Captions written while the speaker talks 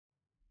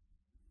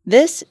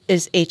This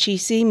is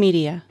HEC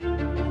Media.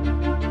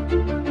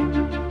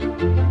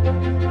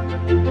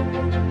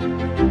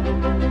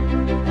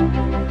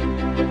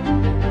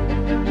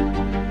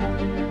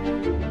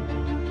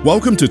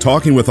 Welcome to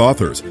Talking with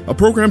Authors, a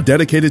program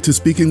dedicated to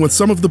speaking with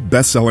some of the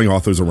best-selling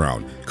authors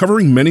around,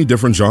 covering many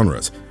different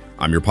genres.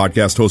 I'm your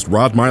podcast host,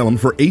 Rod Milam,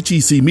 for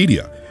HEC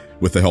Media.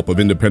 With the help of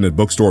independent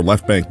bookstore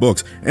Left Bank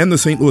Books and the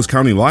St. Louis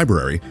County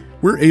Library,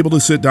 we're able to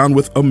sit down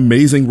with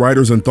amazing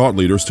writers and thought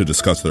leaders to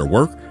discuss their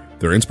work,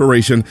 their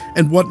inspiration,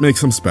 and what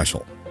makes them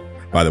special.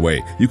 By the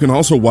way, you can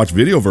also watch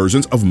video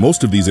versions of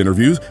most of these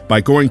interviews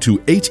by going to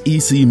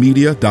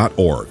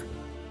hecmedia.org.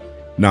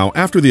 Now,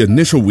 after the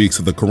initial weeks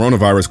of the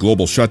coronavirus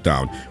global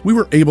shutdown, we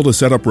were able to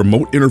set up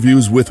remote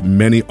interviews with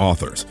many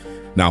authors.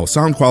 Now,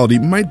 sound quality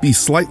might be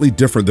slightly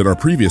different than our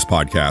previous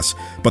podcasts,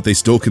 but they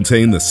still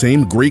contain the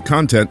same great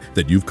content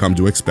that you've come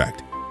to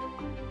expect.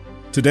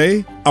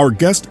 Today, our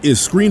guest is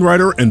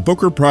screenwriter and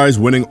Booker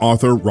Prize-winning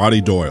author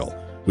Roddy Doyle.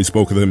 We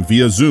spoke with him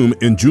via Zoom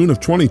in June of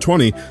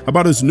 2020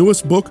 about his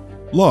newest book,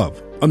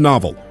 Love, a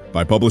Novel,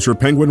 by publisher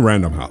Penguin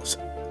Random House.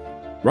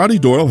 Roddy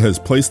Doyle has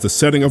placed the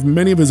setting of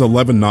many of his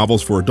 11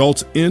 novels for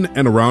adults in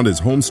and around his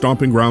home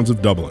stomping grounds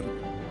of Dublin.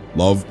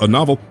 Love, a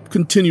Novel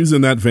continues in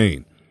that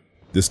vein.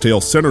 This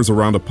tale centers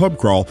around a pub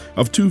crawl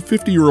of two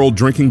 50-year-old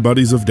drinking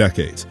buddies of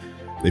decades.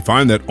 They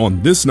find that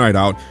on this night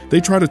out,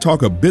 they try to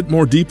talk a bit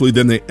more deeply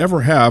than they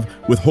ever have,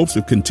 with hopes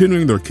of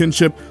continuing their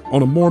kinship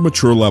on a more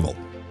mature level.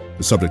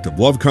 The subject of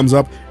love comes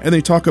up, and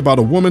they talk about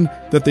a woman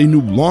that they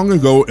knew long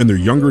ago in their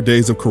younger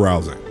days of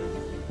carousing.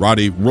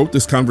 Roddy wrote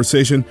this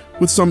conversation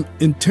with some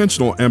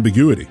intentional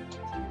ambiguity.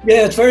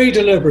 Yeah, it's very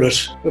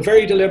deliberate. But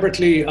very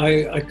deliberately,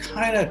 I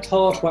kind of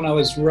thought when I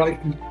was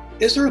writing,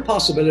 is there a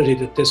possibility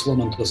that this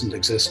woman doesn't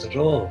exist at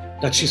all?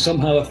 That she's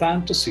somehow a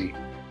fantasy?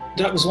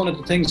 That was one of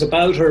the things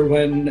about her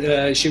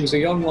when she was a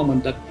young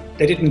woman, that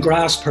they didn't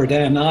grasp her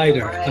then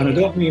either. Right. And I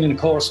don't mean in a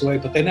coarse way,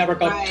 but they never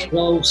got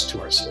close to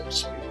her, so to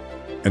speak.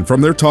 And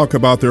from their talk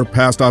about their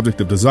past object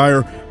of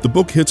desire, the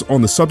book hits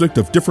on the subject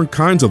of different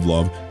kinds of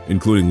love,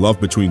 including love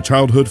between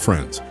childhood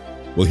friends.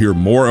 We'll hear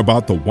more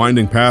about the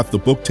winding path the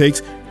book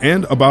takes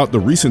and about the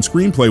recent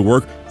screenplay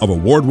work of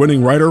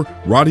award-winning writer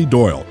Roddy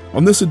Doyle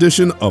on this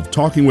edition of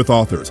Talking with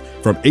Authors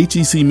from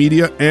HEC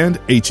Media and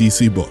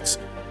HEC Books.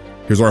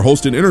 Here's our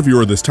host and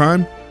interviewer this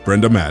time,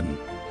 Brenda Madden.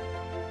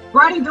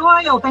 Roddy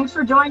Doyle, thanks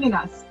for joining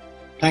us.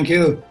 Thank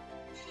you.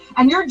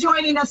 And you're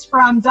joining us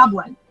from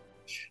Dublin.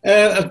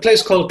 A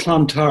place called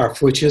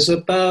Clontarf, which is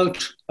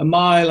about a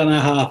mile and a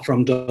half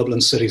from Dublin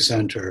city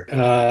centre.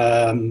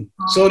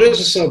 So it is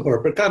a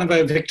suburb, but kind of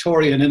a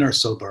Victorian inner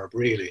suburb,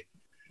 really.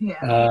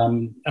 Yeah.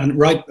 And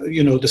right,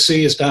 the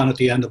sea is down at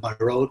the end of my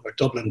road, or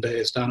Dublin Bay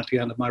is down at the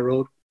end of my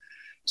road.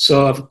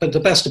 So I've got the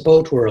best of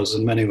both worlds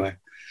in many ways.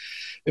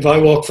 If I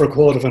walk for a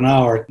quarter of an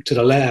hour to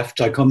the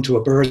left, I come to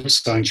a bird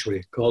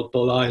sanctuary called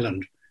Bull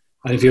Island.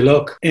 And if you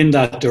look in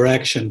that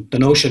direction, the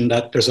notion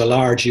that there's a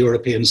large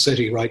European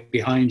city right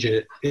behind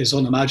you is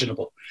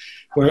unimaginable.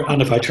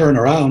 And if I turn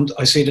around,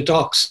 I see the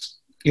docks,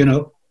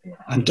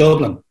 and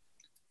Dublin.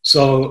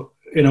 So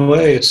in a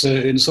way, it's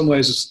in some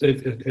ways,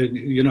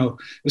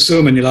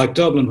 assuming you like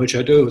Dublin, which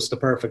I do, it's the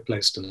perfect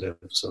place to live.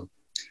 So,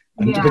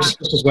 and which is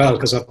just as well,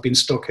 because I've been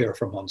stuck here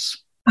for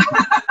months.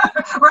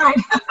 Right.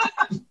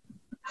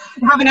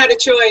 Haven't had a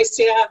choice,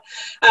 yeah.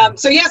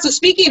 So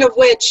speaking of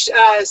which,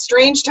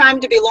 strange time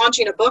to be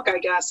launching a book, I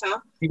guess, huh?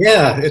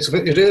 Yeah,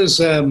 it is.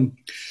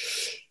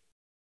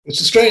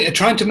 It's a strange,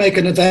 trying to make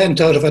an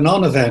event out of a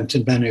non-event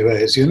in many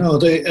ways. It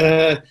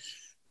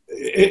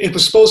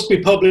was supposed to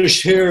be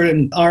published here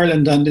in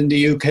Ireland and in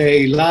the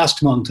UK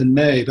last month in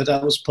May, but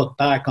that was put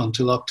back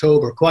until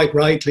October, quite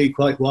rightly,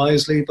 quite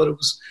wisely, but it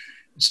was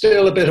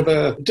still a bit of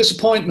a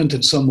disappointment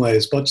in some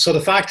ways. But so the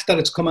fact that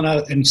it's coming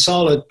out in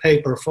solid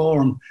paper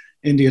form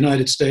in the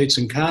United States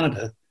and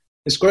Canada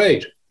is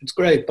great. It's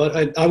great,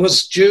 but I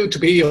was due to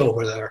be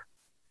over there.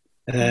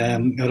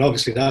 And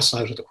obviously that's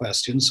out of the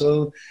question.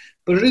 So,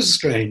 but it is a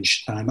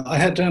strange time. I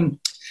had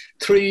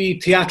 3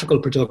 theatrical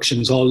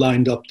productions all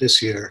lined up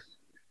this year.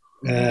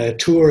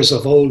 Tours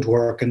of old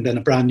work and then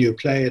a brand new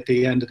play at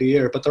the end of the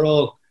year, but they're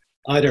all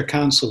either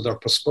cancelled or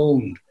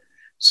postponed.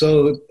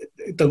 So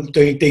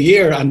the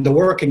year and the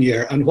working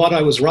year and what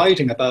I was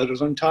writing about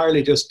was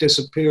entirely just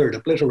disappeared,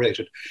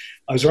 obliterated.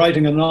 I was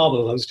writing a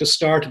novel. I was just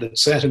started it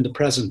set in the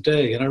present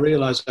day, and I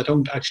realized I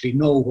don't actually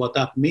know what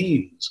that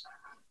means.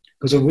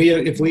 Because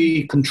if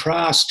we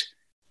contrast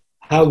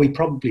how we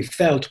probably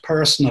felt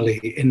personally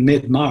in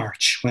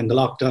mid-March when the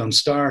lockdown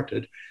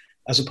started,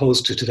 as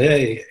opposed to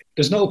today,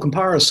 there's no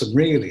comparison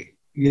really,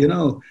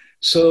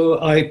 So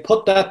I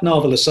put that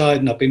novel aside,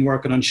 and I've been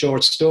working on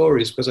short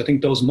stories because I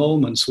think those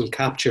moments will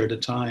capture the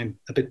time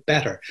a bit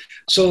better.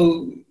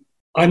 So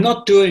I'm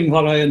not doing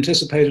what I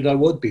anticipated I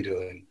would be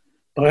doing,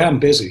 but I am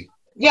busy.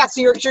 Yeah,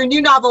 so your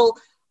new novel,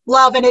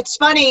 Love, and it's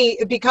funny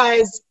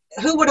because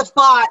who would have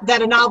thought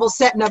that a novel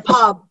set in a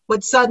pub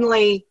would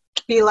suddenly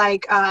be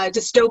like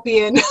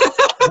dystopian?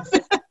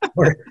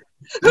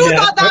 Who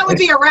thought that would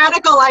be a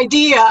radical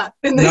idea?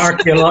 An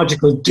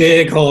archaeological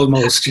dig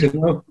almost,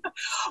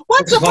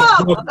 What's a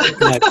pub?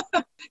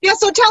 Yeah,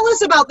 so tell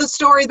us about the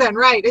story then,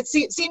 right? It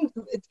seemed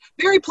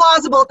very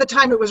plausible at the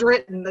time it was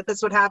written that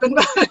this would happen,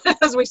 but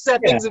as we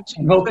said, things have changed.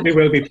 And hopefully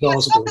will be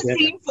plausible.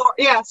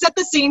 Set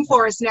the scene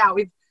for us now.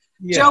 We've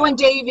Joe and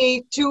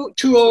Davy,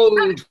 two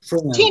old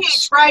friends.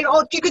 Teenage, right?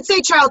 Old, you could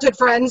say childhood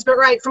friends, but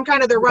right, from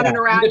kind of their running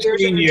around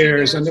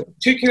years. And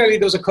particularly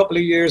there was a couple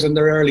of years in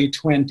their early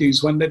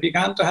 20s when they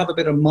began to have a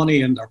bit of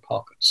money in their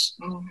pockets.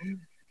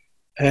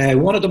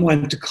 Mm-hmm. One of them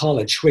went to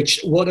college,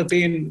 which would have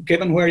been,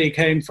 given where he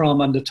came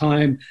from and the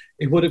time,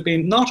 it would have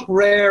been not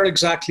rare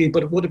exactly,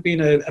 but it would have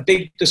been a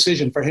big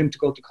decision for him to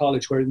go to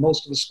college, where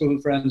most of his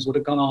school friends would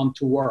have gone on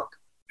to work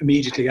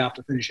immediately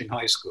after finishing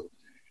high school.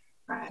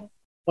 Right.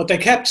 But they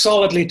kept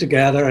solidly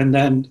together, and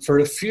then for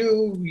a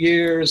few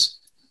years,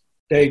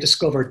 they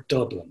discovered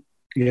Dublin,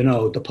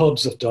 the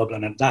pubs of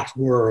Dublin and that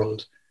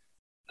world.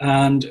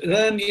 And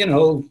then,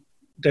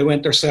 they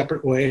went their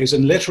separate ways.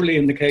 And literally,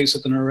 in the case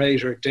of the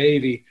narrator,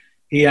 Davy,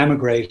 he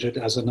emigrated,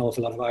 as an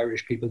awful lot of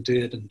Irish people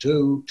did and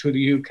do, to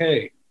the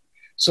UK.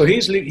 So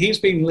he's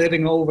been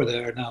living over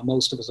there now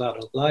most of his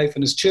adult life,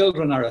 and his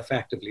children are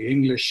effectively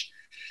English.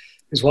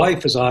 His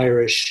wife is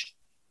Irish,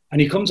 and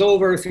he comes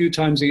over a few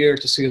times a year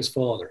to see his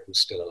father, who's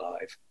still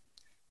alive.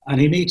 And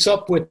he meets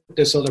up with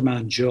this other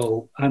man,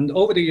 Joe, and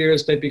over the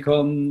years they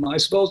become, I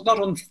suppose,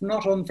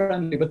 not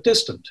unfriendly, but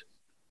distant.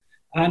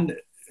 And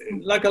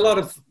like a lot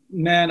of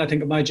men, I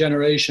think, of my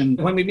generation,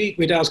 when we meet,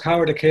 we'd ask, how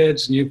are the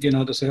kids? And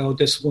they say, oh,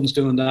 this one's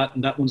doing that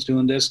and that one's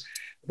doing this.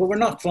 But we're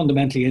not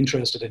fundamentally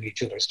interested in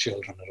each other's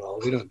children at all.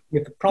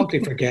 We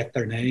promptly forget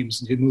their names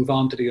and you move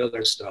on to the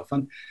other stuff.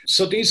 And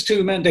so these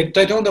two men,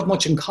 they don't have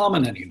much in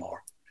common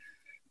anymore.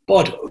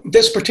 But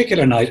this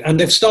particular night, and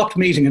they've stopped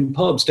meeting in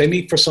pubs, they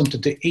meet for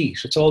something to eat.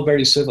 It's all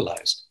very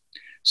civilized.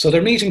 So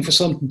they're meeting for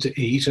something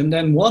to eat, and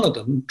then one of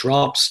them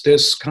drops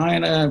this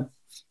kind of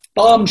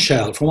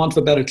bombshell, for want of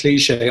a better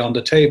cliche, on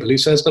the table. He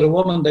says that a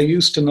woman they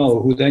used to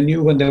know, who they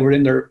knew when they were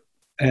in their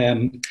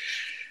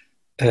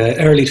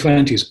early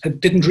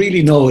 20s, didn't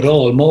really know at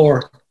all,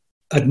 more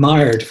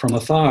admired from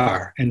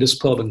afar in this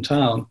pub in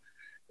town.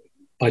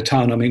 By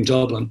town, I mean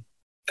Dublin.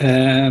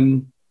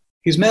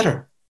 He's met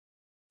her.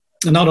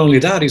 And not only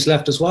that, he's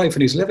left his wife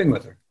and he's living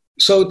with her.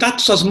 So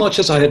that's as much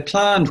as I had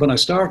planned when I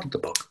started the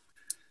book.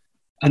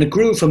 And it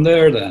grew from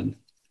there then.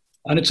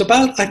 And it's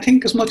about, I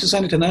think, as much as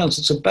anything else,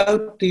 it's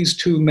about these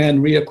two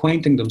men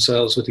reacquainting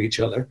themselves with each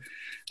other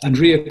and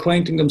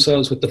reacquainting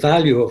themselves with the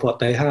value of what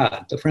they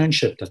had, the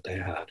friendship that they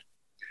had.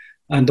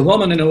 And the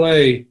woman, in a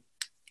way,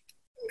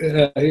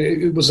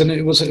 it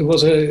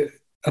was a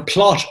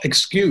plot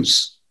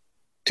excuse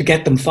to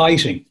get them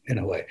fighting, in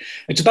a way.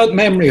 It's about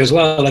memory as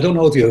well. I don't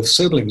know if you have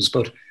siblings,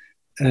 but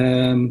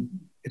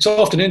it's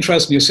often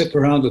interesting. You sit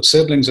around with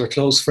siblings or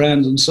close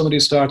friends and somebody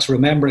starts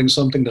remembering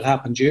something that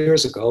happened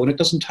years ago and it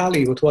doesn't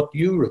tally with what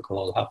you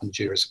recall happened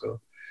years ago.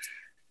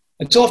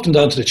 It's often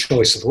down to the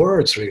choice of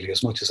words, really,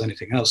 as much as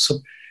anything else. So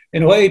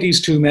in a way,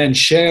 these two men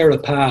share a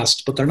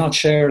past, but they're not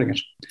sharing it.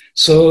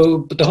 So,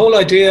 but the whole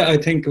idea, I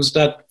think, was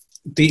that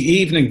the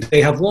evening,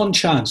 they have one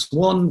chance,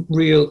 one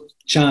real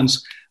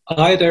chance.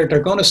 Either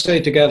they're going to stay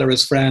together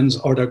as friends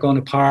or they're going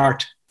to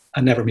part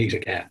and never meet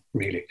again,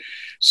 really.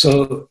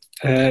 So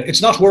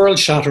it's not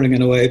world-shattering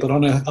in a way, but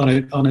on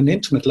an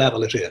intimate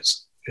level it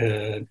is,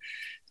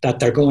 that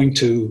they're going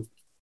to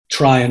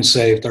try and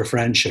save their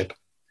friendship.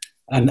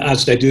 And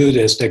as they do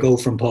this, they go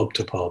from pub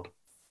to pub.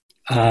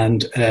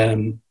 And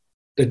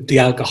the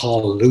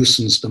alcohol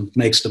loosens them,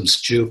 makes them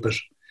stupid.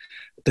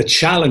 The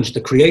challenge,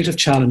 the creative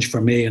challenge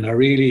for me, and I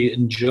really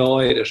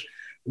enjoyed it,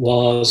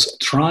 was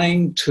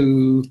trying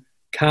to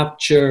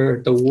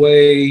capture the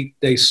way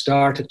they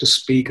started to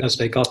speak as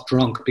they got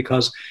drunk,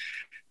 because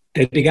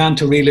they began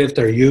to relive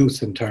their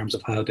youth in terms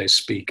of how they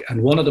speak.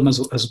 And one of them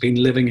has been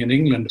living in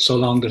England so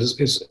long that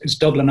his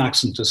Dublin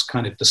accent is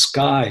kind of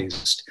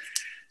disguised.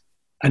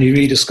 And he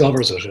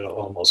rediscovers it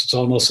almost. It's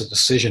almost a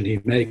decision he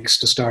makes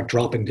to start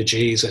dropping the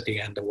G's at the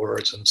end of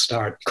words and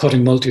start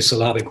cutting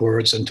multisyllabic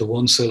words into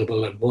one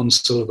syllable and one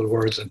syllable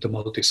words into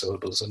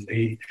multisyllables.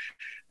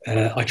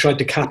 And I tried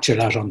to capture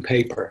that on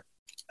paper,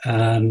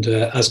 and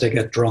as they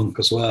get drunk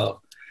as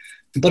well.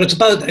 But it's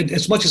about,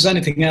 as much as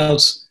anything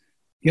else,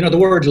 the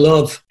word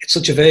love, it's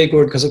such a vague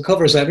word because it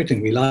covers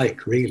everything we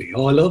like, really.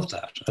 Oh, I love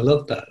that. I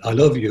love that. I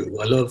love you.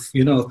 I love,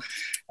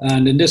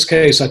 And in this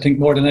case, I think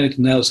more than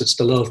anything else, it's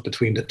the love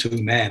between the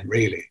two men,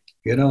 really,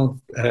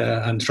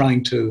 and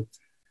trying to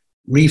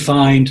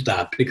refine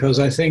that, because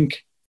I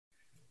think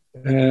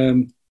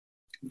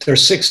they're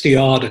 60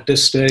 odd at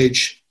this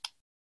stage.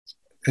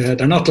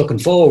 They're not looking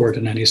forward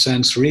in any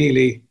sense,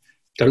 really.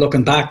 They're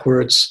looking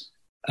backwards.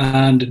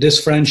 And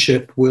this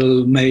friendship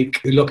will make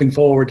looking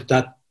forward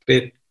that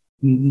bit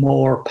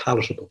more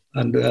palatable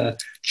and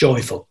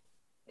joyful.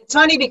 It's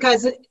funny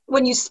because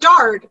when you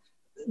start,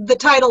 the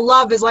title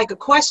Love is like a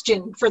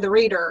question for the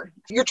reader.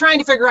 You're trying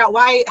to figure out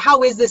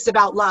how is this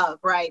about love,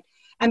 right?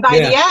 And by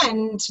the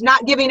end,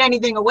 not giving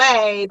anything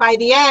away, by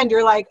the end,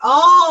 you're like,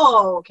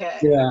 oh, okay.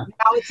 Yeah.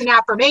 Now it's an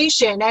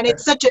affirmation. And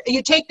it's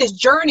you take this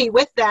journey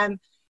with them.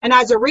 And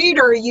as a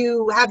reader,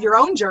 you have your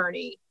own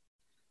journey.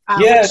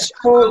 Yeah, it's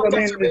cool. I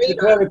mean,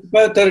 it's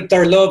about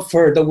their love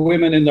for the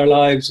women in their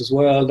lives as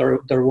well,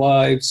 their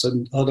wives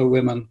and other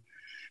women,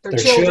 their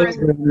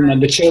children,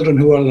 and the children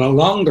who are no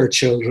longer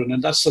children,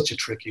 and that's such a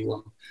tricky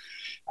one.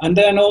 And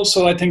then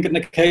also, I think in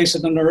the case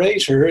of the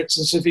narrator, it's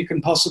as if he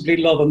can possibly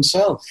love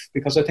himself,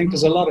 because I think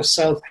there's a lot of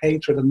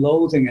self-hatred and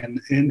loathing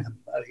in him.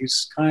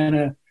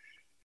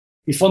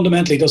 He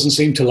fundamentally doesn't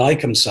seem to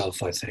like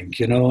himself, I think,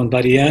 and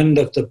by the end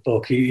of the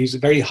book, he's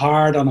very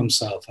hard on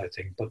himself, I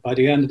think. But by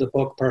the end of the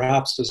book,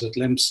 perhaps there's a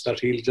glimpse that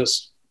he'll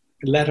just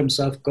let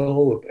himself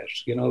go a bit,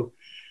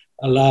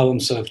 allow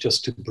himself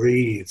just to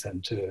breathe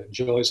and to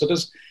enjoy. So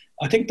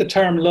I think the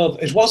term love,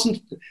 it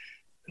wasn't,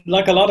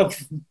 like a lot of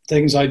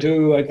things I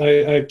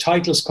do,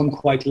 titles come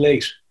quite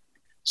late.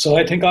 So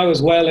I think I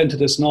was well into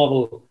this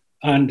novel,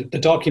 and the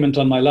document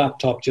on my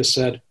laptop just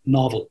said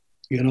novel,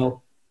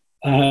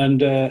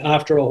 And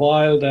after a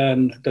while,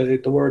 then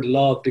the word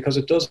love, because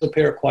it does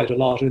appear quite a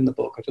lot in the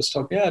book, I just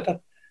thought,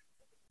 that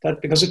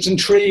because it's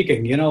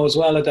intriguing, as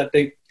well, that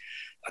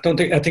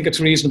I think it's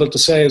reasonable to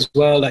say as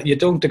well that you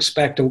don't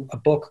expect a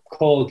book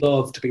called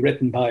Love to be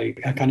written by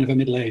a kind of a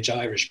middle-aged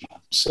Irishman.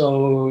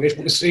 So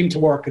it seemed to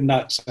work in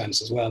that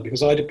sense as well,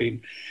 because I'd have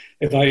been,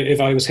 if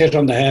I was hit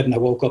on the head and I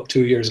woke up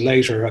 2 years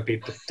later, I'd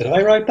be, did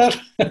I write that?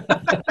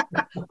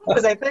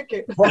 Was I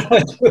thinking?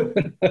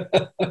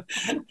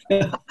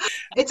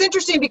 It's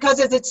interesting because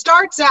as it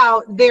starts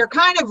out, they're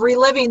kind of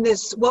reliving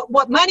this,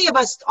 what many of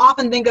us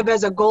often think of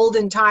as a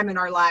golden time in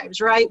our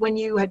lives, right? When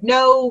you had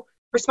no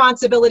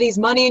responsibilities,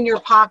 money in your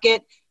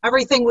pocket,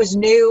 everything was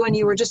new, and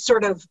you were just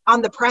sort of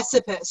on the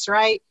precipice,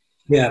 right?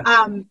 Yeah.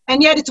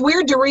 And yet it's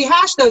weird to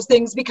rehash those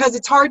things, because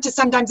it's hard to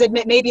sometimes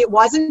admit maybe it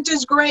wasn't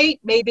as great.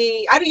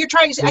 Maybe, I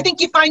think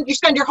you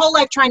spend your whole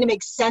life trying to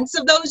make sense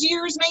of those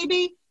years,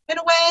 maybe in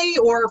a way,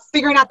 or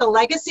figuring out the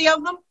legacy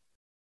of them,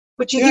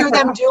 which you hear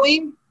them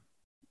doing.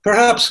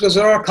 Perhaps because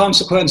there are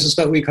consequences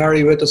that we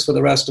carry with us for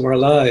the rest of our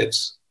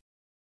lives.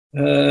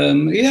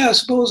 I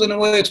suppose in a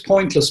way it's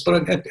pointless,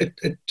 but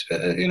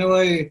in a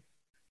way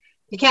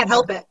you can't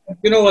help it.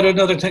 What,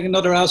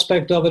 another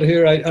aspect of it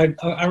here, I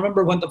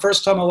remember when the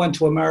first time I went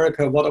to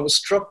America, what I was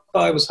struck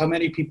by was how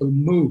many people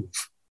move.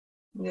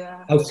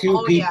 Yeah. How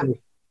few people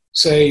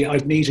say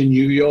I'd meet in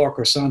New York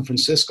or San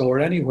Francisco or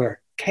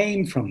anywhere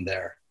came from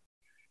there.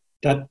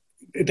 That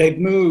they'd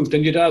moved,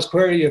 and you'd ask,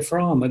 where are you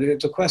from? And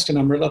it's a question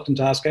I'm reluctant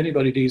to ask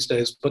anybody these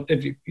days, but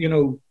if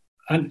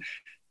and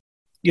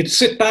you'd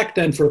sit back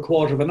then for a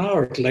quarter of an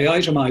hour till they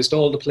itemized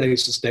all the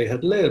places they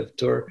had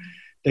lived, or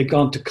they'd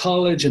gone to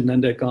college and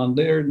then they'd gone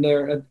there and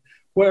there.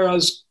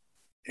 Whereas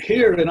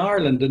here in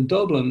Ireland, in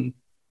Dublin,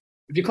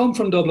 if you come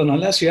from Dublin,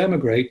 unless you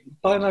emigrate,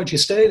 by and large you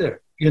stay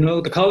there.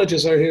 The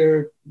colleges are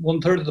here,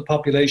 1/3 of the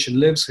population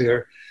lives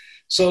here.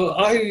 So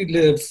I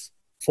live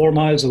 4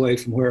 miles away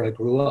from where I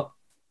grew up,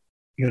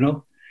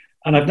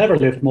 and I've never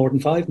lived more than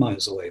 5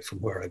 miles away from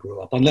where I grew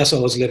up, unless I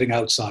was living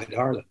outside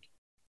Ireland.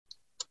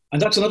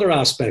 And that's another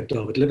aspect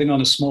of it, living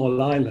on a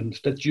small island,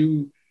 that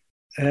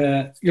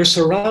you're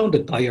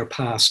surrounded by your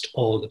past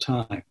all the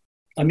time.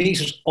 I meet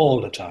it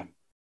all the time,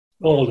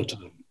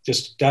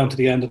 just down to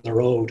the end of the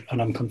road, and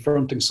I'm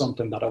confronting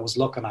something that I was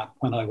looking at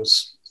when I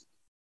was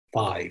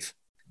 5.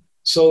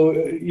 So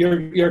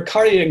you're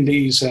carrying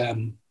these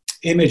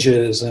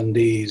images and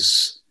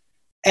these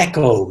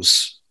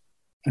echoes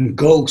and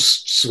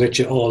ghosts with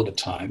you all the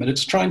time, and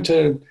it's trying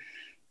to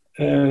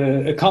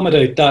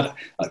accommodate that.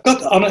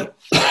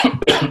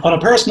 On a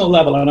personal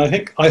level, and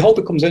I hope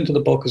it comes into the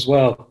book as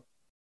well,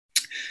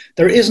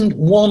 there isn't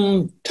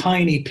one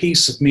tiny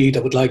piece of me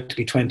that would like to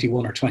be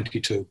 21 or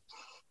 22.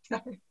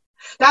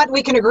 That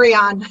we can agree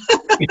on.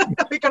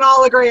 We can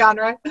all agree on,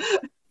 right?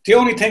 The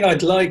only thing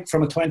I'd like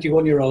from a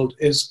 21-year-old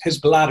is his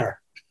bladder.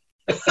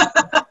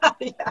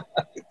 Yeah.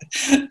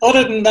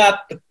 Other than that,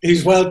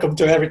 he's welcome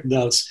to everything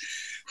else.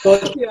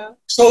 But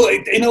so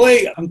in a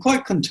way, I'm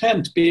quite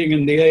content being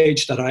in the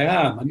age that I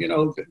am. And,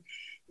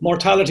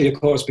 mortality, of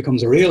course,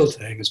 becomes a real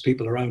thing as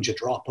people around you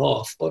drop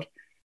off. But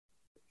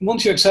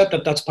once you accept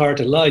that that's part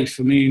of life,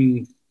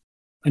 and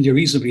you're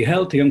reasonably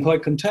healthy, I'm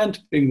quite content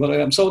being what I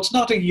am. So it's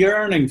not a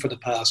yearning for the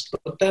past.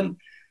 But then,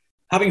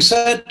 having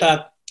said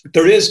that,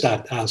 there is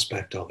that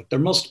aspect of it. There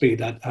must be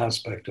that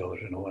aspect of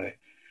it in a way.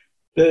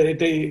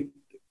 The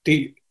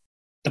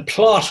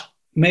plot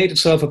made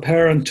itself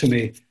apparent to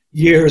me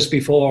years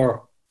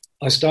before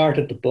I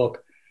started the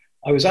book.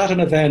 I was at an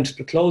event,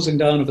 the closing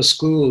down of a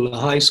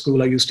high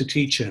school I used to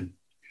teach in.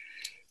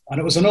 And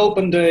it was an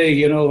open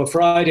day, a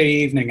Friday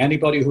evening.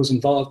 Anybody who was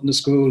involved in the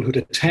school, who'd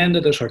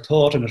attended it or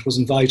taught in it, was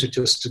invited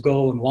just to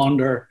go and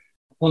wander.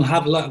 We'll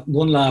have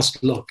one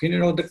last look.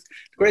 The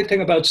great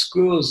thing about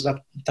schools,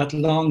 that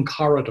long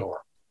corridor.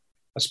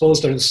 I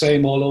suppose they're the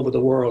same all over the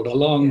world, a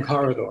long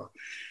corridor.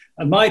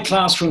 And my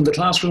classroom, the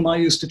classroom I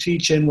used to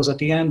teach in, was at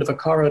the end of a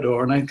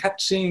corridor, and I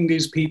kept seeing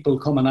these people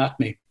coming at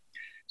me.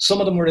 Some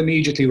of them were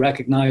immediately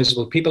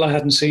recognizable, people I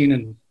hadn't seen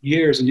in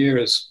years and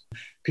years.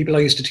 people I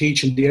used to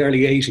teach in the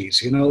early 80s,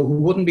 who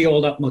wouldn't be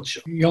all that much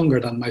younger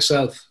than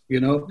myself,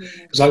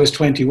 because I was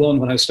 21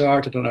 when I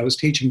started and I was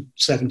teaching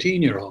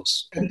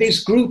 17-year-olds. And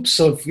these groups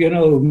of,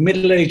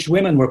 middle-aged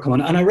women were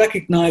coming, and I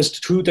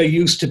recognized who they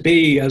used to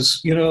be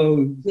as,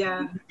 girls.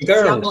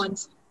 Young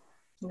ones.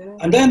 Yeah.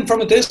 And then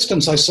from a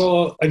distance, I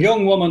saw a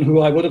young woman who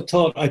I would have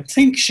thought, I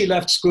think she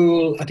left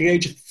school at the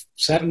age of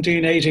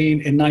 17, 18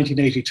 in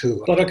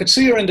 1982. But I could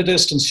see her in the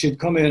distance. She'd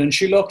come in and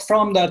she looked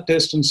from that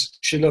distance.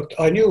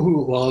 I knew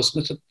who it was.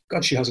 And I said,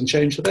 God, she hasn't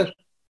changed a bit.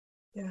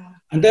 Yeah.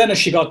 And then as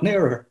she got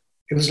nearer,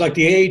 it was like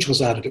the age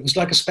was added. It was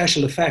like a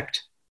special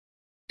effect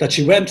that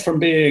she went from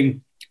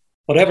being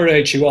whatever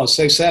age she was,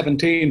 say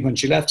 17 when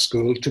she left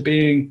school, to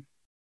being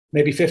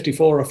maybe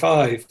 54 or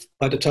 5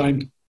 by the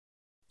time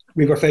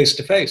we were face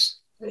to face.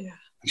 Yeah.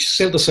 She's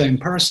still the same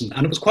person.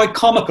 And it was quite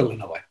comical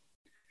in a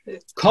way.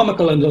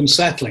 Comical and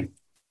unsettling.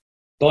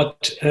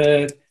 But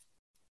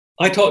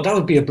I thought that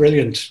would be a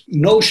brilliant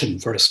notion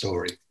for a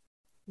story.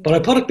 But I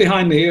put it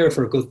behind my ear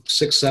for a good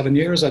 6-7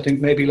 years, I think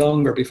maybe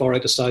longer, before I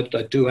decided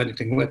I'd do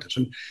anything with it.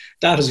 And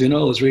that, as you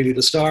know, is really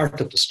the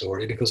start of the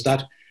story, because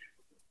that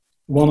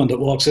woman that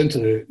walks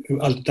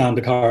down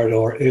the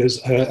corridor is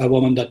a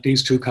woman that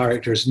these two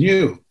characters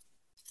knew.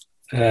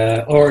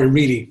 Or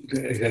really,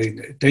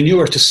 they knew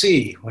her to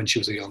see when she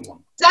was a young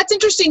woman. That's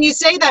interesting you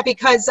say that,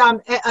 because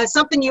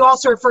something you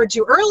also referred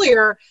to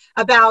earlier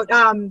about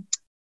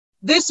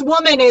this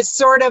woman is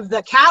sort of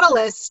the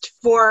catalyst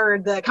for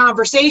the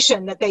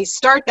conversation that they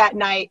start that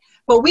night.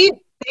 But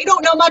they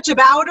don't know much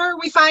about her,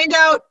 we find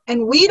out,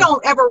 and we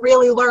don't ever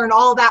really learn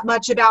all that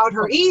much about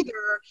her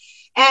either.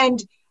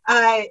 And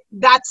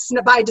that's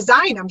by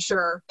design, I'm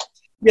sure.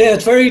 Yeah,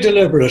 it's very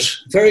deliberate,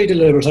 very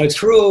deliberate. I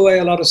threw away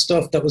a lot of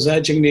stuff that was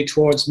edging me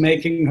towards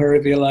making her,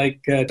 if you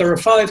like. There are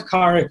 5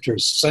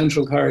 characters,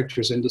 central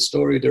characters in the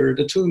story. There are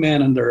the 2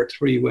 men and there are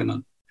 3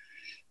 women.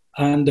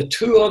 And the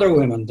 2 other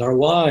women, their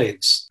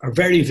wives, are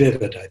very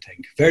vivid, I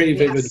think. Very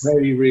vivid,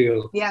 very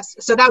real. Yes,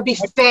 so that would be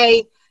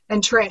Faye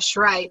and Trish,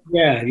 right?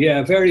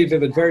 Yeah, very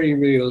vivid, very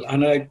real.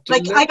 And I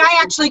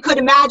actually could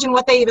imagine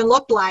what they even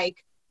looked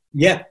like.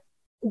 Yeah.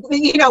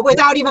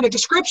 Without even a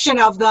description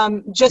of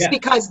them, just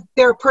because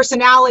their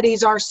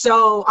personalities are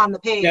so on the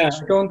page. Yeah,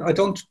 I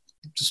don't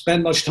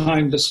spend much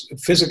time just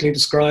physically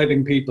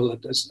describing people.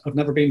 I've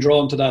never been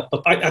drawn to that.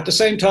 But at the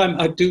same time,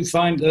 I do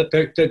find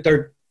that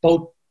they're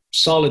both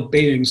solid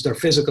beings. They're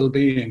physical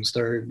beings.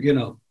 They're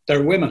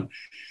women.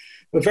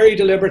 But very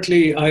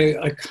deliberately,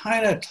 I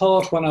kind of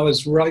thought when I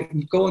was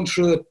going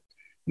through it,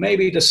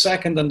 maybe the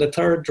second and the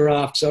third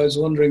drafts, I was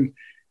wondering,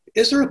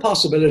 is there a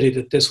possibility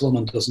that this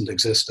woman doesn't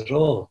exist at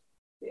all?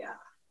 Yeah.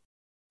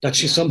 That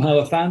she's somehow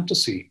a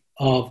fantasy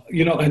of,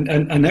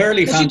 an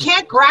early fantasy. Because you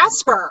can't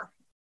grasp her.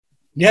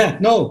 Yeah,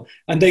 no.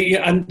 And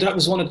that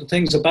was one of the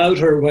things about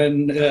her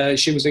when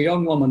she was a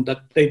young woman,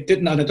 that they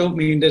didn't, and I don't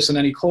mean this in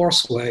any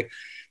coarse way,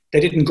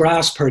 they didn't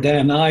grasp her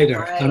then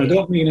either. Right. And I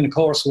don't mean in a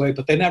coarse way,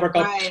 but they never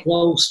got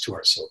close to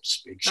her, so to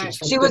speak.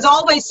 She was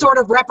always sort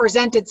of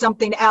represented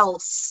something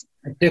else.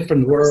 A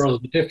different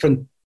world, a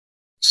different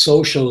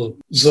social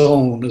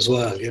zone as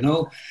well,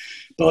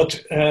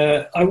 But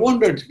I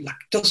wondered,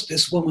 does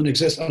this woman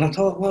exist? And I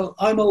thought, well,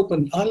 I'm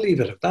open. I'll leave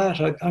it at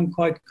that. I'm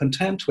quite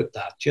content with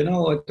that.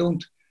 I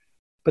don't.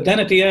 But then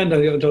at the end,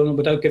 I don't know,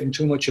 without giving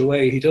too much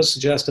away, he does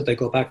suggest that they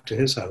go back to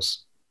his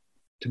house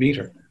to meet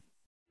her.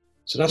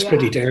 So that's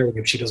pretty daring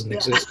if she doesn't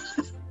exist.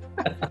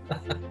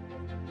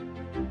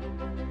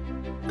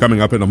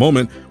 Coming up in a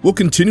moment, we'll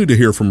continue to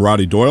hear from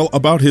Roddy Doyle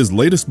about his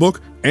latest book,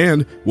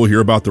 and we'll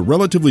hear about the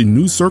relatively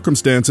new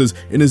circumstances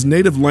in his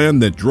native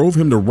land that drove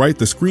him to write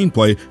the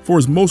screenplay for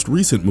his most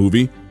recent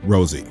movie,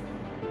 Rosie.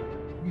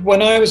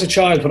 When I was a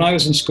child, when I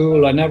was in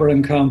school, I never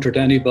encountered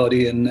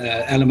anybody in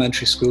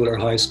elementary school or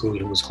high school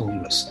who was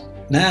homeless.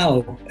 Now,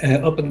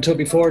 up until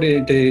before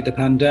the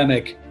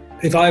pandemic,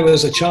 if I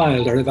was a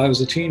child or if I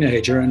was a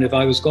teenager and if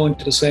I was going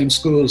to the same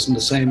schools in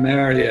the same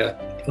area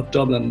of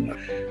Dublin,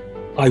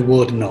 I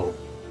would know.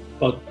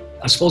 But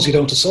I suppose you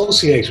don't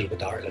associate it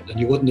with Ireland, and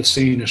you wouldn't have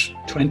seen it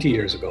 20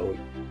 years ago,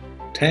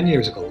 10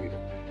 years ago even.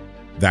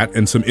 That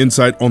and some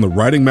insight on the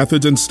writing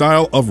methods and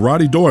style of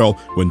Roddy Doyle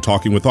when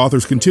Talking with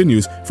Authors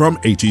continues from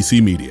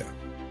HEC Media.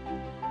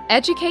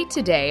 Educate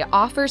Today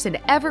offers an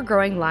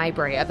ever-growing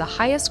library of the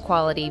highest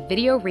quality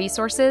video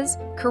resources,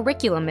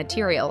 curriculum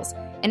materials,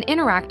 and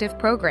interactive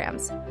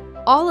programs,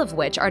 all of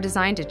which are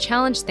designed to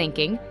challenge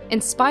thinking,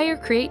 inspire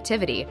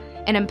creativity,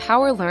 and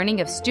empower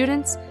learning of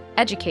students,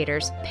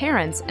 educators,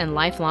 parents, and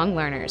lifelong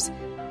learners.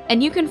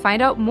 And you can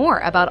find out more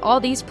about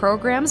all these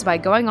programs by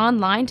going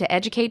online to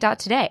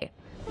educate.today.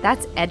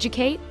 That's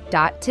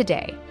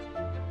educate.today.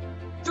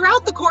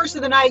 Throughout the course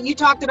of the night, you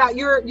talked about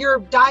your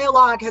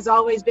dialogue has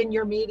always been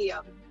your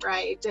medium,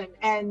 right?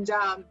 And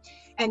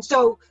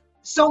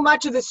so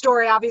much of the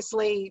story,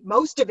 obviously,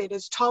 most of it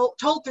is told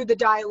through the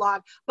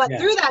dialogue. But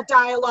through that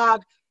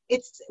dialogue,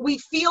 we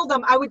feel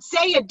them. I would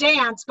say a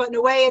dance, but in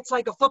a way, it's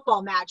like a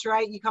football match,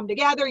 right? You come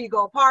together, you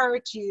go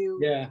apart.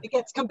 It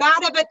gets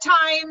combative at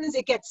times,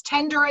 it gets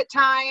tender at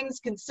times,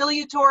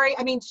 conciliatory.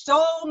 I mean,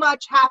 so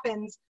much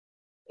happens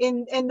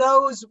in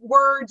those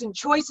words and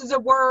choices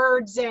of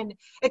words. And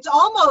it's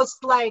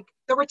almost like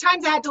there were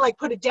times I had to like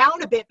put it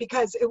down a bit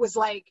because it was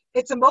like,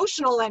 it's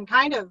emotional and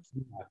kind of,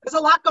 there's a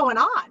lot going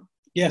on.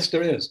 Yes,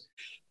 there is.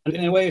 And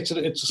in a way, it's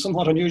a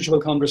somewhat unusual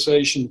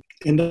conversation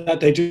in that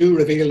they do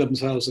reveal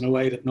themselves in a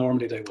way that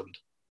normally they wouldn't.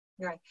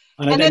 Right.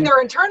 And then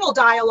their internal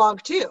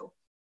dialogue too.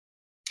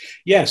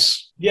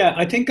 Yes. Yeah,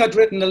 I think I'd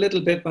written a little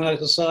bit when I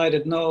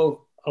decided,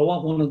 no, I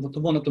want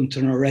one of them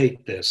to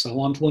narrate this. I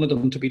want one of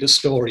them to be the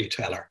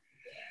storyteller.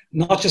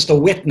 Not just a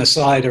witness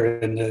either,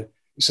 in the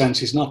sense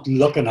he's not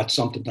looking at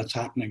something that's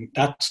happening.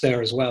 That's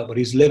there as well, but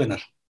he's living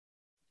it.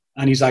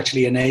 And he's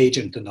actually an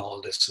agent in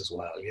all this as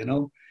well, you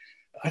know.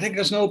 I think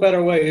there's no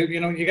better way. You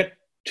know, you get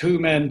two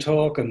men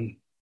talking.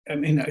 I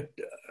mean, I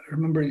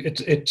remember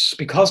it's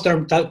because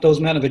they're those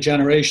men of a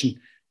generation,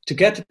 to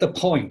get to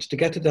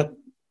that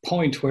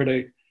point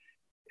where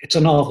it's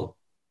a novel.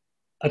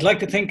 I'd like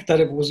to think that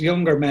if it was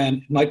younger men,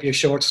 it might be a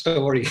short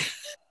story.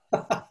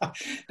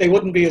 They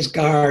wouldn't be as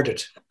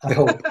guarded, I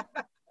hope.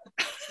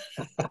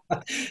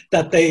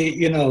 That they,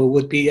 you know,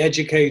 would be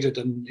educated,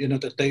 and, you know,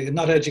 that they're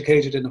not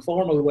educated in a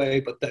formal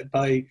way, but that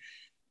by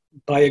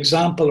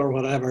example or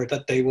whatever,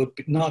 that they would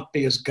not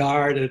be as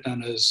guarded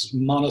and as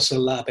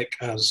monosyllabic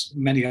as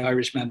many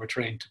Irish men were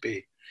trained to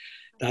be.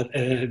 That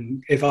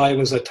if I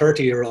was a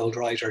 30-year-old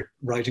writer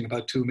writing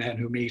about two men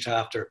who meet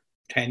after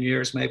 10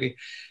 years maybe,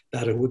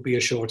 that it would be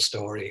a short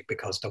story,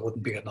 because there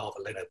wouldn't be a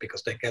novel in it,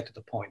 because they get to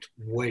the point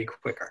way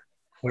quicker.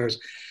 Whereas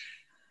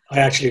I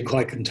actually am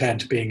quite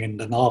content being in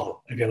the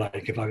novel, if you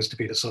like. If I was to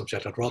be the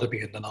subject, I'd rather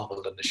be in the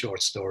novel than the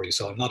short story.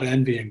 So I'm not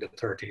envying the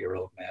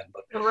 30-year-old man.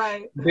 But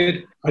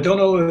right. I don't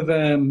know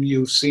if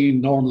you've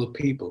seen Normal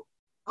People.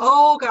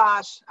 Oh,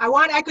 gosh.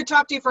 I could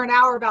talk to you for an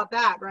hour about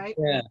that, right?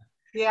 Yeah.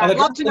 Yeah, I'd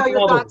love to know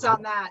your thoughts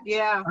on that.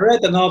 Yeah. I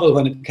read the novel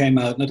when it came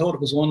out, and I thought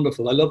it was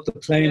wonderful. I loved the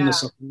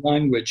plainness of the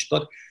language.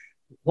 But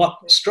what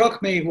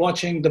struck me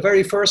watching the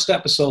very first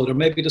episode, or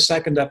maybe the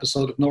second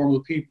episode of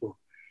Normal People,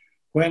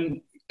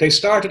 when they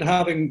started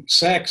having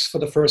sex for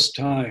the first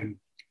time,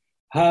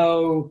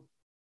 how,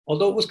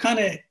 although it was kind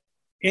of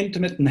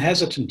intimate and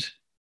hesitant,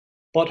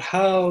 but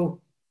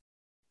how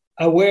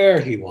aware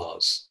he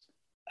was,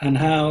 and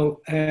how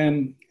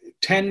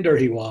tender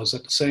he was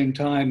at the same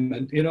time.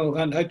 And, you know,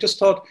 and I just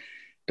thought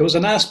there was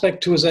an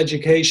aspect to his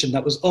education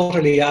that was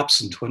utterly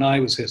absent when I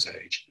was his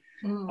age.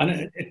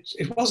 And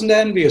it wasn't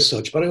envy as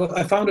such, but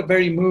I found it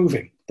very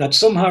moving that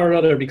somehow or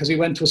other, because he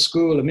went to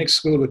a mixed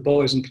school with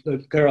boys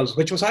and girls,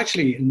 which was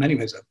actually in many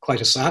ways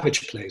quite a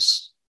savage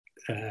place,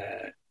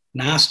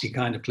 nasty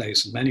kind of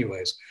place in many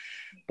ways,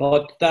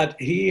 but that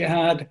he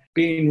had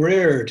been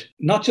reared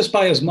not just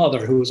by his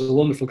mother, who was a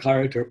wonderful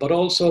character, but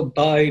also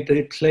by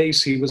the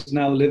place he was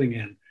now living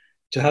in,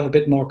 to have a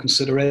bit more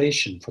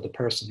consideration for the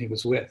person he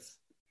was with.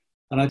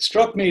 And it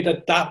struck me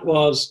that that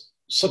was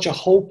such a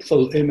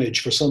hopeful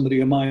image for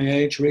somebody of my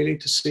age, really,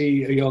 to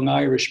see a young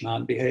Irish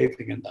man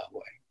behaving in that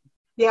way.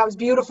 Yeah, it was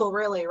beautiful,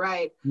 really,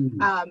 right.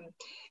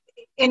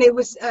 And it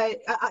was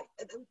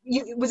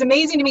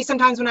amazing to me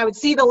sometimes when I would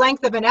see the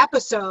length of an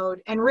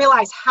episode and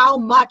realize how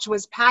much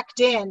was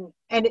packed in,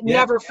 and it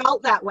never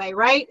felt that way,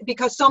 right?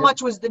 Because so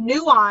much was the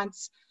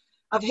nuance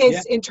of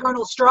his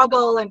internal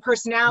struggle and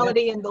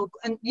personality, and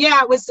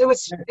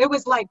it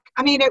was like,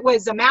 I mean, it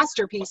was a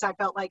masterpiece, I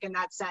felt like, in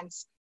that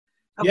sense.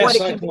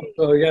 Yes, I thought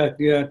so.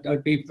 Yeah.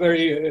 I'd be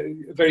very,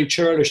 very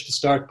churlish to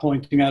start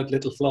pointing out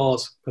little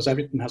flaws, because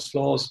everything has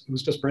flaws. It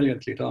was just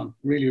brilliantly done.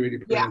 Really, really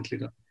brilliantly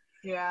done.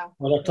 Yeah.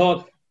 Well, I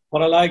thought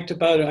what I liked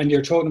about it, and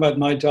you're talking about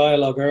my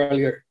dialogue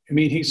earlier, I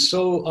mean, he's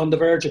so on the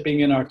verge of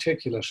being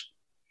inarticulate,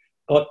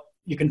 but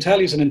you can tell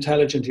he's an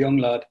intelligent young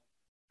lad,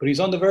 but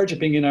he's on the verge of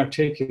being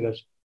inarticulate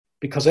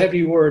because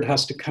every word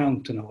has to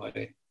count in a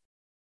way.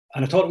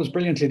 And I thought it was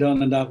brilliantly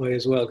done in that way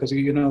as well, because,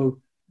 you know,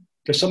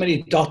 there's so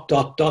many ...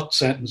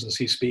 sentences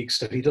he speaks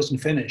that he doesn't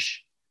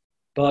finish.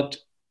 But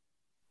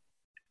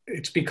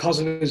it's because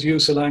of his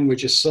use of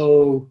language is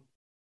so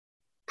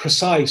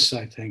precise,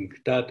 I think,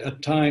 that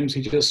at times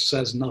he just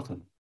says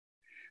nothing.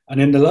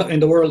 And in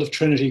the world of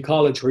Trinity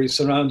College, where he's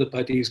surrounded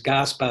by these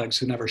gas bags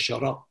who never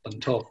shut up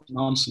and talk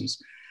nonsense.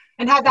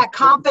 And have that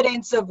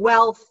confidence of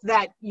wealth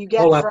that you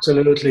get. Oh,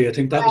 absolutely. I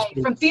think that was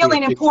from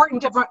feeling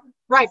important,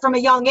 from a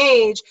young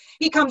age.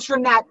 He comes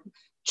from that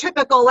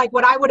typical, like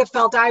what I would have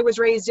felt I was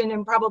raised in,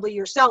 and probably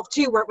yourself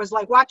too, where it was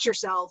like, watch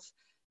yourself,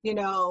 you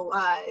know,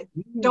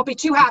 don't be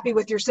too happy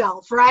with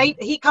yourself, right?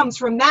 He comes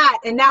from that,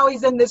 and now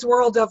he's in this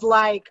world of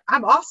like,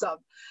 I'm awesome.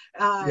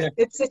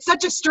 It's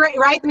such a straight,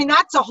 right? I mean,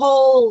 that's a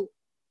whole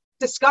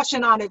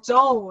discussion on its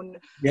own.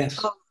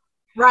 Yes.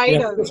 Right?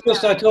 Yeah,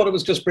 I thought it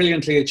was just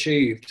brilliantly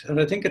achieved. And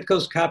I think it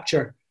does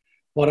capture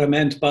what I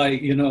meant by,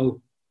 you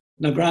know,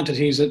 now granted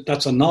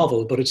that's a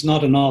novel, but it's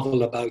not a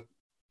novel about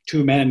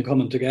two men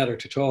coming together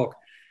to talk.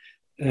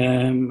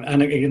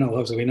 And, you know,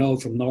 as we know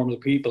from Normal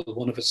People,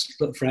 one of his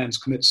friends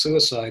commits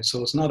suicide.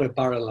 So it's not a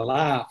barrel of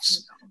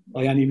laughs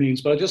by any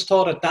means. But I just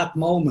thought at that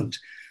moment,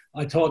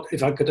 I thought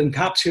if I could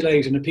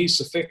encapsulate in a piece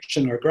of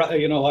fiction, or,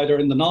 you know, either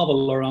in the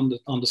novel or on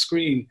the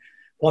screen,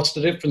 what's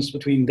the difference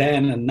between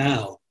then and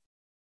now?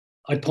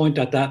 I'd point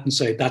at that and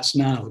say, that's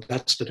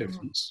the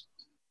difference.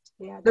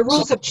 Yeah, the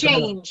rules have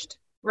changed.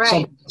 Right.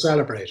 Something to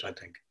celebrate, I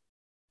think.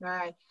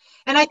 Right.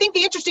 And I think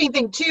the interesting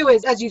thing, too,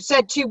 is, as you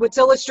said, too, what's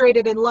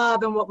illustrated in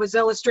Love and what was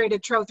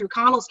illustrated through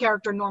Connell's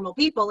character in Normal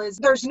People is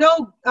there's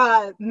no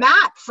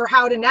map for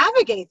how to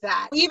navigate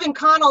that. Even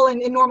Connell in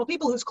Normal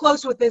People, who's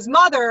close with his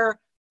mother,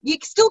 you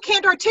still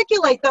can't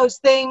articulate those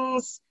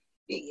things.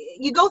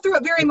 You go through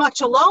it very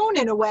much alone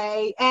in a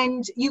way,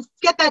 and you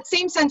get that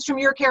same sense from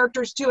your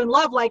characters, too, in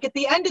Love. Like, at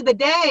the end of the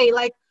day,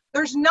 like,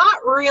 there's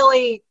not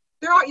really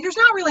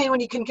anyone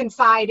you can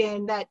confide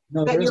in that.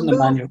 No, there isn't a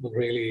manual,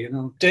 really.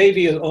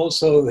 Davy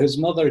also, his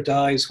mother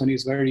dies when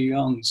he's very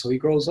young, so he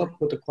grows up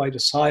with quite a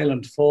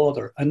silent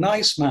father, a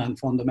nice man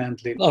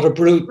fundamentally, not a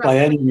brute by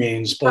any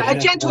means, but a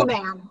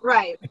gentleman,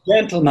 right? A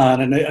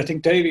gentleman, and I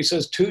think Davy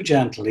says too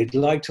gentle. He'd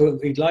like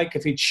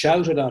if he'd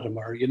shouted at him,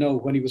 or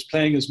when he was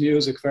playing his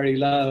music very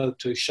loud,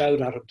 to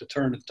shout at him to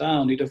turn it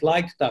down. He'd have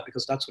liked that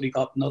because that's what he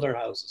got in other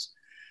houses.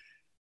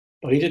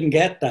 But he didn't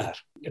get that.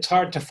 It's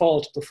hard to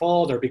fault the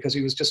father because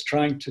he was just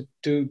trying to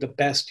do the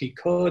best he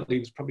could. He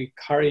was probably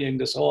carrying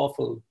this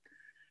awful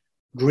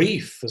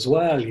grief as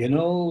well,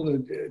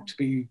 to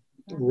be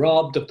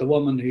robbed of the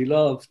woman he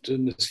loved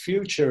and his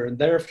future and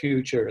their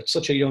future at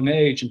such a young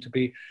age, and to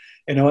be,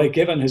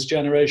 given his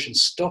generation,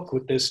 stuck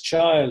with this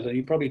child, and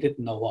he probably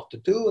didn't know what to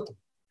do with him.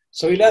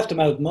 So he left him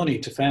out money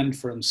to fend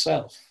for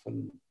himself,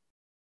 and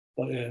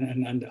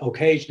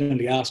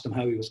occasionally asked him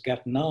how he was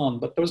getting on,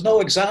 but there was no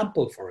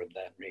example for him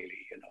then, really.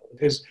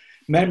 His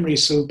memory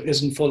soup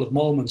isn't full of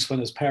moments when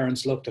his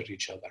parents looked at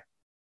each other.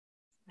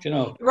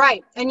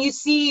 Right. And you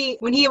see,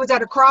 when he was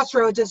at a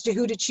crossroads as to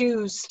who to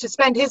choose to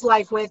spend his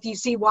life with, you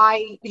see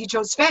why he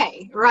chose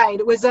Faye. Right.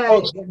 It was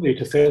simply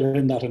to fill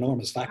in that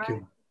enormous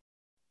vacuum.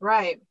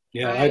 Right.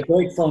 Yeah, right. I had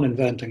great fun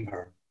inventing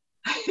her.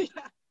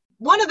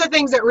 One of the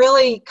things that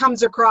really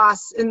comes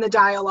across in the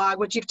dialogue,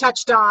 which you've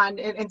touched on,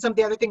 and some of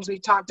the other things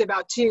we've talked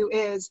about too,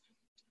 is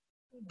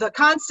the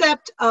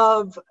concept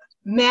of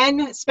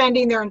men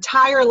spending their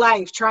entire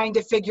life trying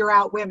to figure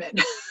out women.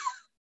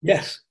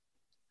 Yes.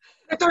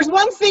 If there's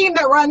one theme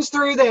that runs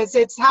through this,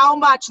 it's how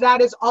much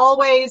that is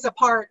always a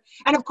part.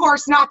 And of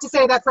course, not to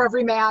say that for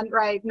every man,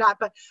 right?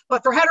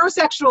 But for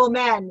heterosexual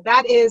men,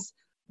 that is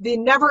the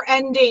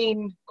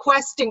never-ending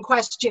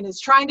question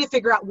is trying to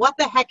figure out what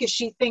the heck is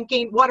she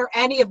thinking? What are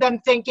any of them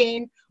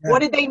thinking? Yeah.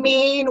 What did they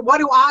mean? What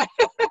do I?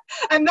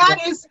 And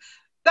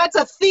that's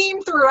a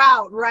theme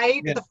throughout,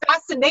 right? Yeah. The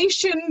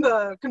fascination,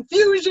 the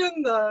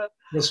confusion, the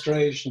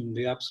frustration,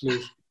 the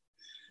absolute.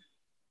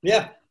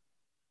 Yeah.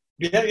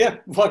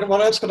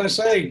 What else can I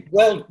say?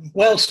 Well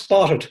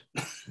spotted.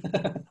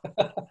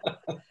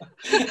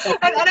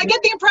 And I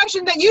get the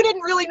impression that you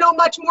didn't really know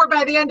much more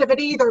by the end of it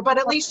either, but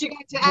at least you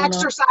got to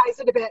exercise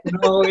it a bit.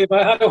 No, if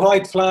I had a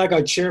white flag,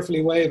 I'd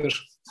cheerfully wave it.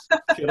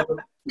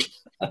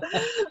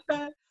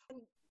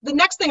 The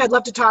next thing I'd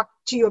love to talk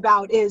to you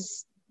about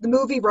is the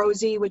movie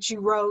Rosie, which you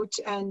wrote,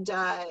 and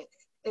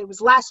it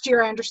was last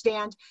year, I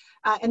understand,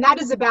 and that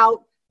is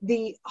about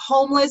the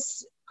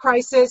homeless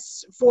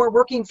crisis for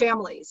working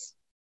families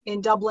in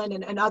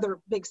Dublin and other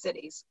big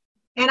cities.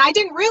 And I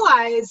didn't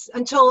realize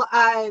until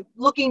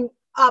looking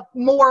up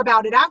more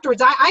about it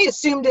afterwards. I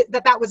assumed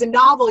that was a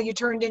novel you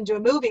turned into a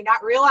movie,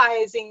 not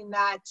realizing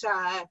that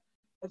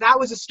that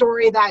was a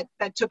story that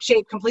took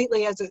shape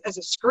completely as a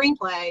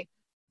screenplay.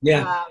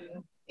 Yeah.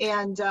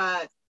 It's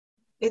a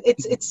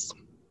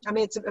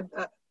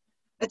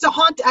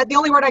haunt. The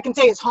only word I can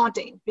say is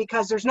haunting,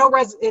 because there's no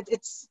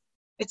it's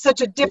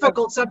such a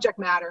difficult subject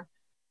matter.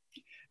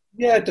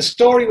 Yeah, the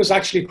story was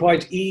actually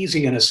quite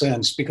easy in a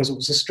sense because it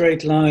was a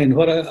straight line.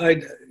 What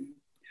I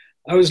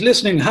was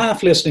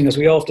half listening, as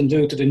we often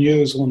do, to the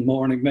news one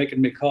morning,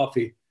 making me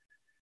coffee.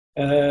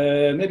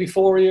 Maybe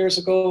 4 years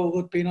ago it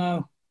would be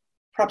now,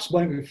 perhaps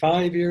maybe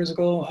 5 years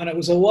ago. And it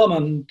was a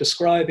woman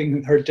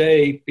describing her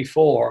day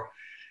before,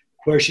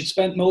 where she'd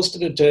spent most of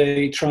the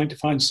day trying to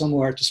find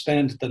somewhere to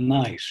spend the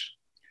night.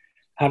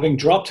 Having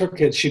dropped her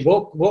kids, she'd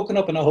woken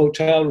up in a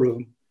hotel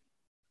room,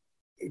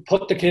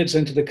 put the kids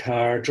into the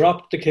car,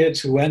 dropped the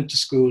kids who went to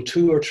school,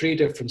 2 or 3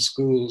 different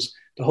schools.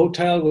 The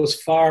hotel was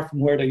far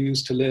from where they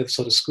used to live,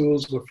 so the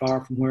schools were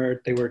far from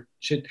where they were,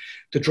 to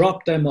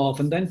drop them off.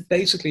 And then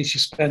basically she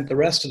spent the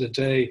rest of the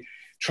day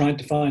trying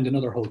to find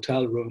another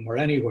hotel room or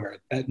anywhere,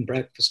 bed and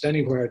breakfast,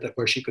 anywhere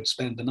where she could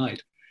spend the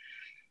night.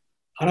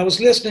 And I was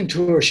listening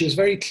to her. She was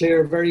very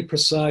clear, very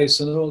precise,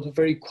 and also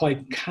very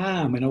quite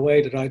calm in a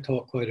way that I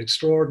thought quite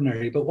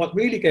extraordinary. But what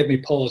really gave me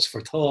pause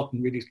for thought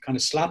and really kind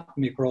of slapped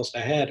me across the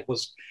head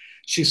was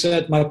she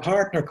said, my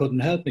partner couldn't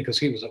help me because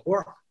he was at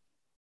work.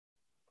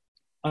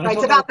 Right,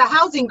 it's about the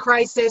housing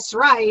crisis,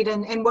 right,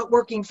 and what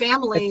working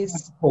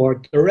families...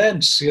 Or the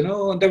rents,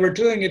 and they were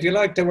doing, if you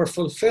like, they were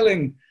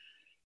fulfilling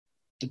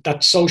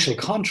that social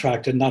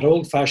contract in that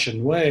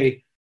old-fashioned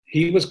way.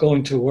 He was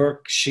going to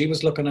work, she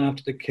was looking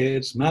after the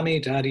kids, mommy,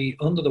 daddy,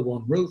 under the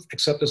one roof,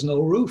 except there's no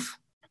roof.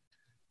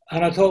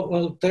 And I thought,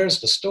 well,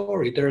 there's a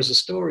story.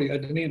 I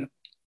mean,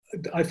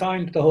 I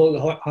find the whole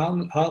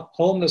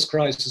homeless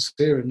crisis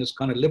here in this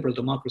kind of liberal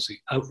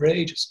democracy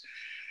outrageous.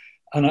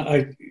 And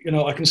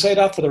I can say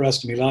that for the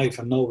rest of my life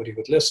and nobody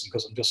would listen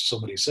because I'm just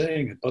somebody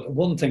saying it. But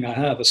one thing I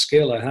have, a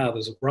skill I have,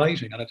 is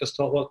writing. And I just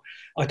thought,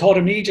 I thought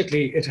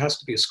immediately it has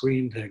to be a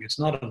screen thing. It's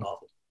not a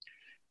novel.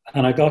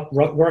 And I got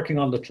working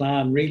on the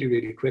plan really,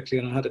 really quickly,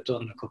 and I had it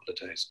done in a couple of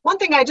days. One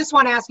thing I just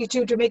want to ask you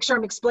too, to make sure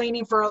I'm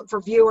explaining for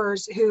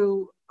viewers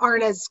who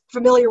aren't as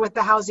familiar with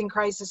the housing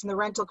crisis and the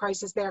rental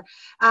crisis there.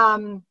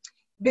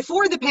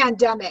 Before the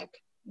pandemic,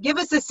 give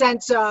us a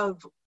sense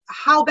of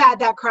how bad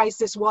that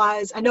crisis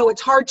was. I know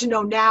it's hard to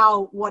know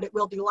now what it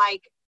will be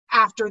like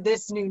after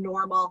this new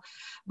normal,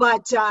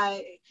 but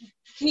can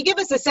you give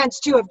us a sense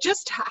too of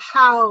just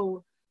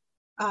how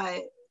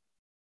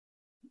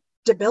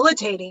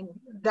debilitating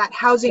that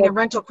housing and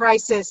rental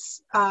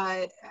crisis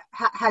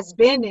has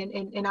been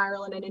in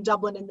Ireland and in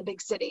Dublin and the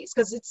big cities,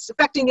 because it's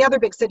affecting the other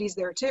big cities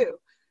there too.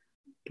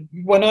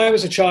 When I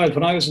was a child,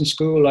 when I was in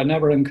school, I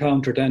never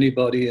encountered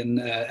anybody in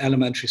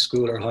elementary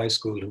school or high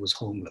school who was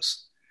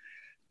homeless.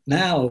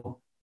 Now,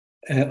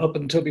 up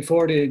until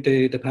before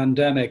the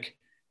pandemic,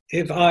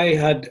 if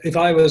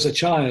I was a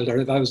child or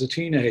if I was a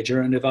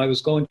teenager and if I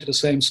was going to the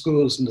same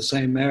schools in the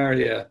same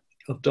area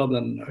of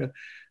Dublin,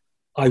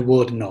 I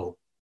would know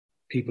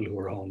people who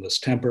were homeless,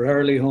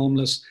 temporarily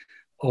homeless,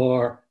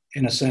 or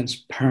in a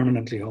sense,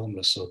 permanently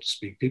homeless, so to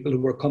speak. People who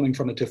were coming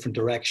from a different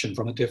direction,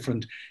 from a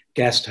different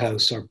guest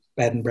house or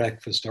bed and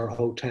breakfast or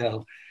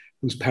hotel,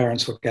 whose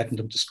parents were getting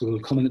them to school.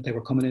 They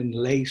were coming in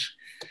late.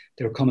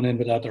 They were coming in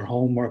without their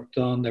homework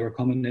done. They were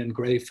coming in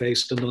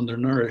grey-faced and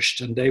undernourished,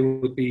 and they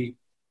would be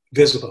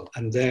visible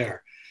and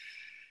there.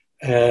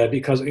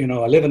 Because, I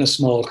live in a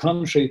small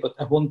country, but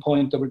at one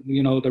point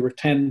there were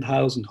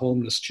 10,000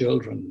 homeless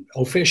children,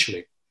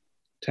 officially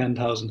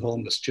 10,000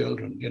 homeless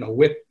children,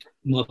 with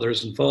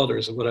mothers and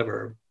fathers or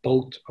whatever,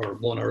 both or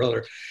one or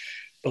other.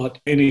 But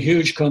in a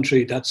huge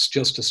country, that's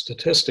just a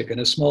statistic. In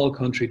a small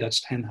country,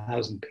 that's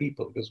 10,000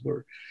 people, because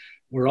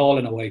we're all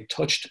in a way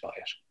touched by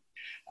it.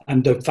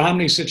 And the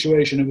family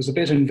situation, it was a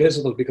bit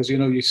invisible because,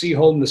 you see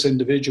homeless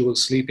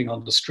individuals sleeping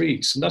on the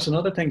streets. And that's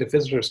another thing that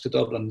visitors to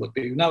Dublin would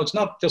be. Now, it's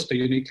not just a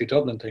uniquely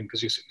Dublin thing,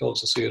 because you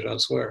also see it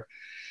elsewhere.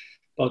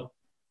 But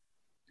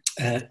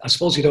I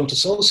suppose you don't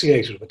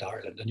associate it with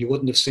Ireland, and you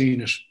wouldn't have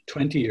seen it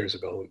 20 years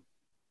ago,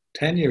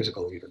 10 years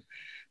ago even,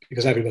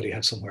 because everybody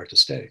had somewhere to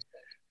stay.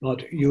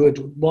 But you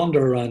would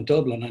wander around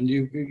Dublin, and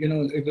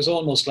it was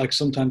almost like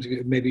sometimes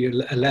maybe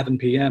 11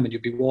 p.m. and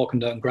you'd be walking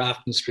down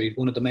Grafton Street,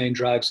 one of the main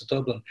drags of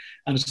Dublin,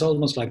 and it's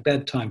almost like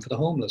bedtime for the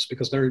homeless,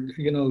 because they're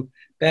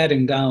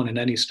bedding down in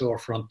any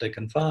storefront they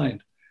can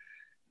find.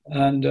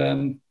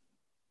 And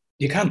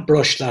you can't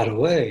brush that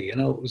away. It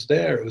was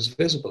there, it was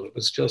visible, it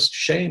was just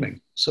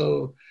shaming.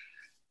 So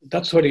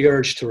that's where the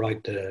urge to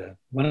write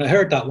when I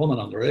heard that woman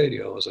on the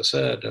radio, as I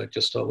said, I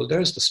just thought, well,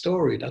 there's the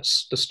story.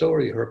 That's the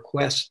story, her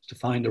quest to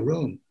find a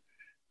room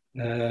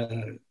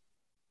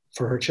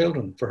for her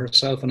children, for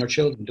herself and her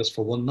children, just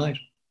for one night.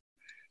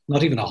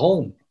 Not even a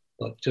home,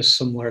 but just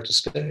somewhere to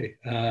stay.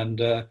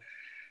 And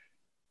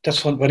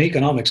that's when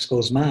economics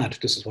goes mad,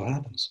 this is what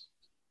happens.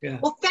 Yeah.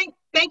 Well, thank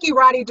you,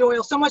 Roddy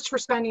Doyle, so much for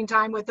spending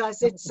time with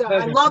us.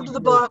 I loved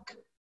the book.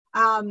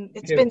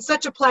 It's been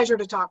such a pleasure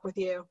to talk with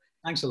you.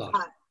 Thanks a lot.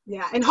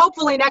 Yeah, and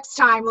hopefully next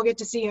time we'll get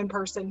to see you in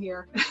person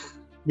here.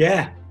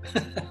 Yeah.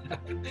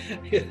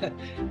 Yeah.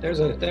 There's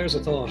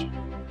a thought.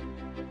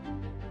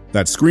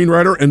 That's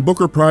screenwriter and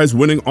Booker Prize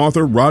winning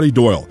author Roddy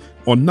Doyle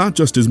on not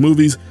just his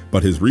movies,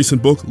 but his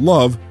recent book,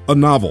 Love, a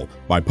Novel,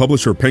 by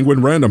publisher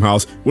Penguin Random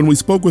House, when we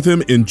spoke with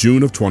him in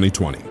June of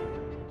 2020.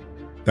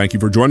 Thank you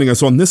for joining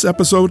us on this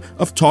episode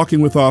of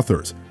Talking with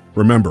Authors.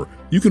 Remember,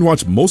 you can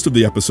watch most of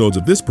the episodes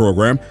of this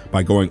program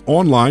by going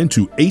online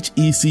to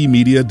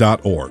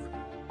hecmedia.org.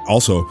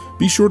 Also,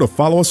 be sure to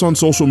follow us on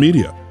social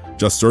media.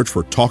 Just search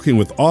for Talking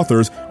with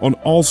Authors on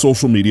all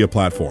social media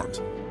platforms.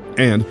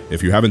 And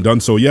if you haven't done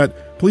so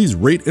yet, please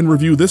rate and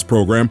review this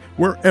program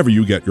wherever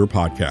you get your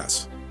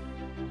podcasts.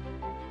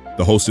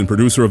 The host and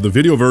producer of the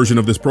video version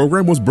of this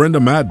program was Brenda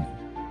Madden.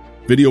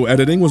 Video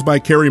editing was by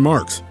Carrie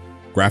Marks.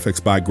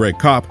 Graphics by Greg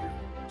Kopp.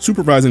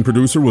 Supervising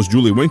producer was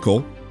Julie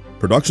Winkle.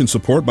 Production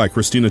support by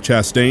Christina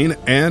Chastain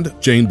and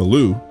Jane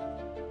Ballou.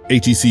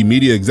 HEC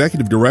Media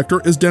Executive Director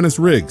is Dennis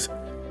Riggs.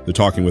 The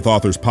Talking with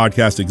Authors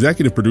podcast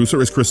executive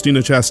producer is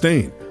Christina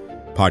Chastain.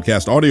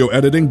 Podcast audio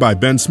editing by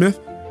Ben Smith.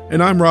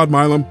 And I'm Rod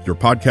Milam, your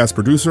podcast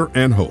producer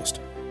and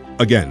host.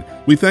 Again,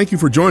 we thank you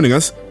for joining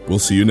us. We'll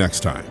see you next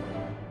time.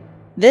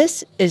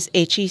 This is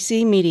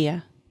HEC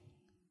Media.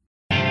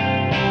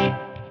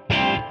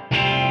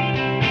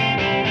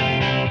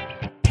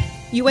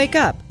 You wake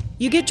up,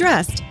 you get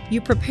dressed,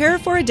 you prepare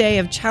for a day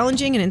of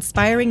challenging and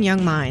inspiring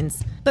young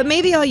minds. But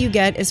maybe all you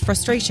get is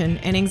frustration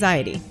and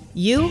anxiety.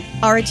 You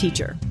are a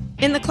teacher.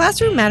 In the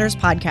Classroom Matters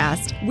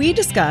podcast, we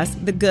discuss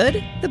the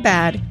good, the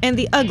bad, and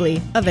the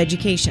ugly of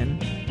education.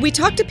 We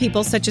talk to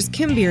people such as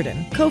Kim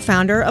Bearden,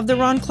 co-founder of the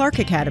Ron Clark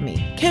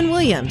Academy, Ken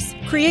Williams,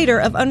 creator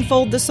of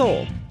Unfold the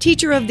Soul,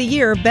 Teacher of the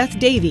Year Beth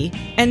Davey,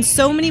 and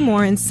so many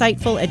more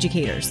insightful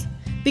educators.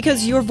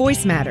 Because your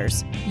voice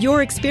matters,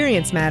 your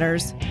experience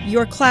matters,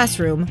 your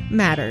classroom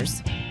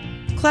matters.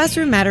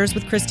 Classroom Matters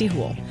with Christy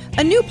Houle,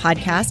 a new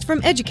podcast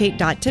from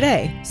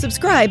Educate.today.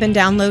 Subscribe and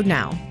download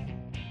now.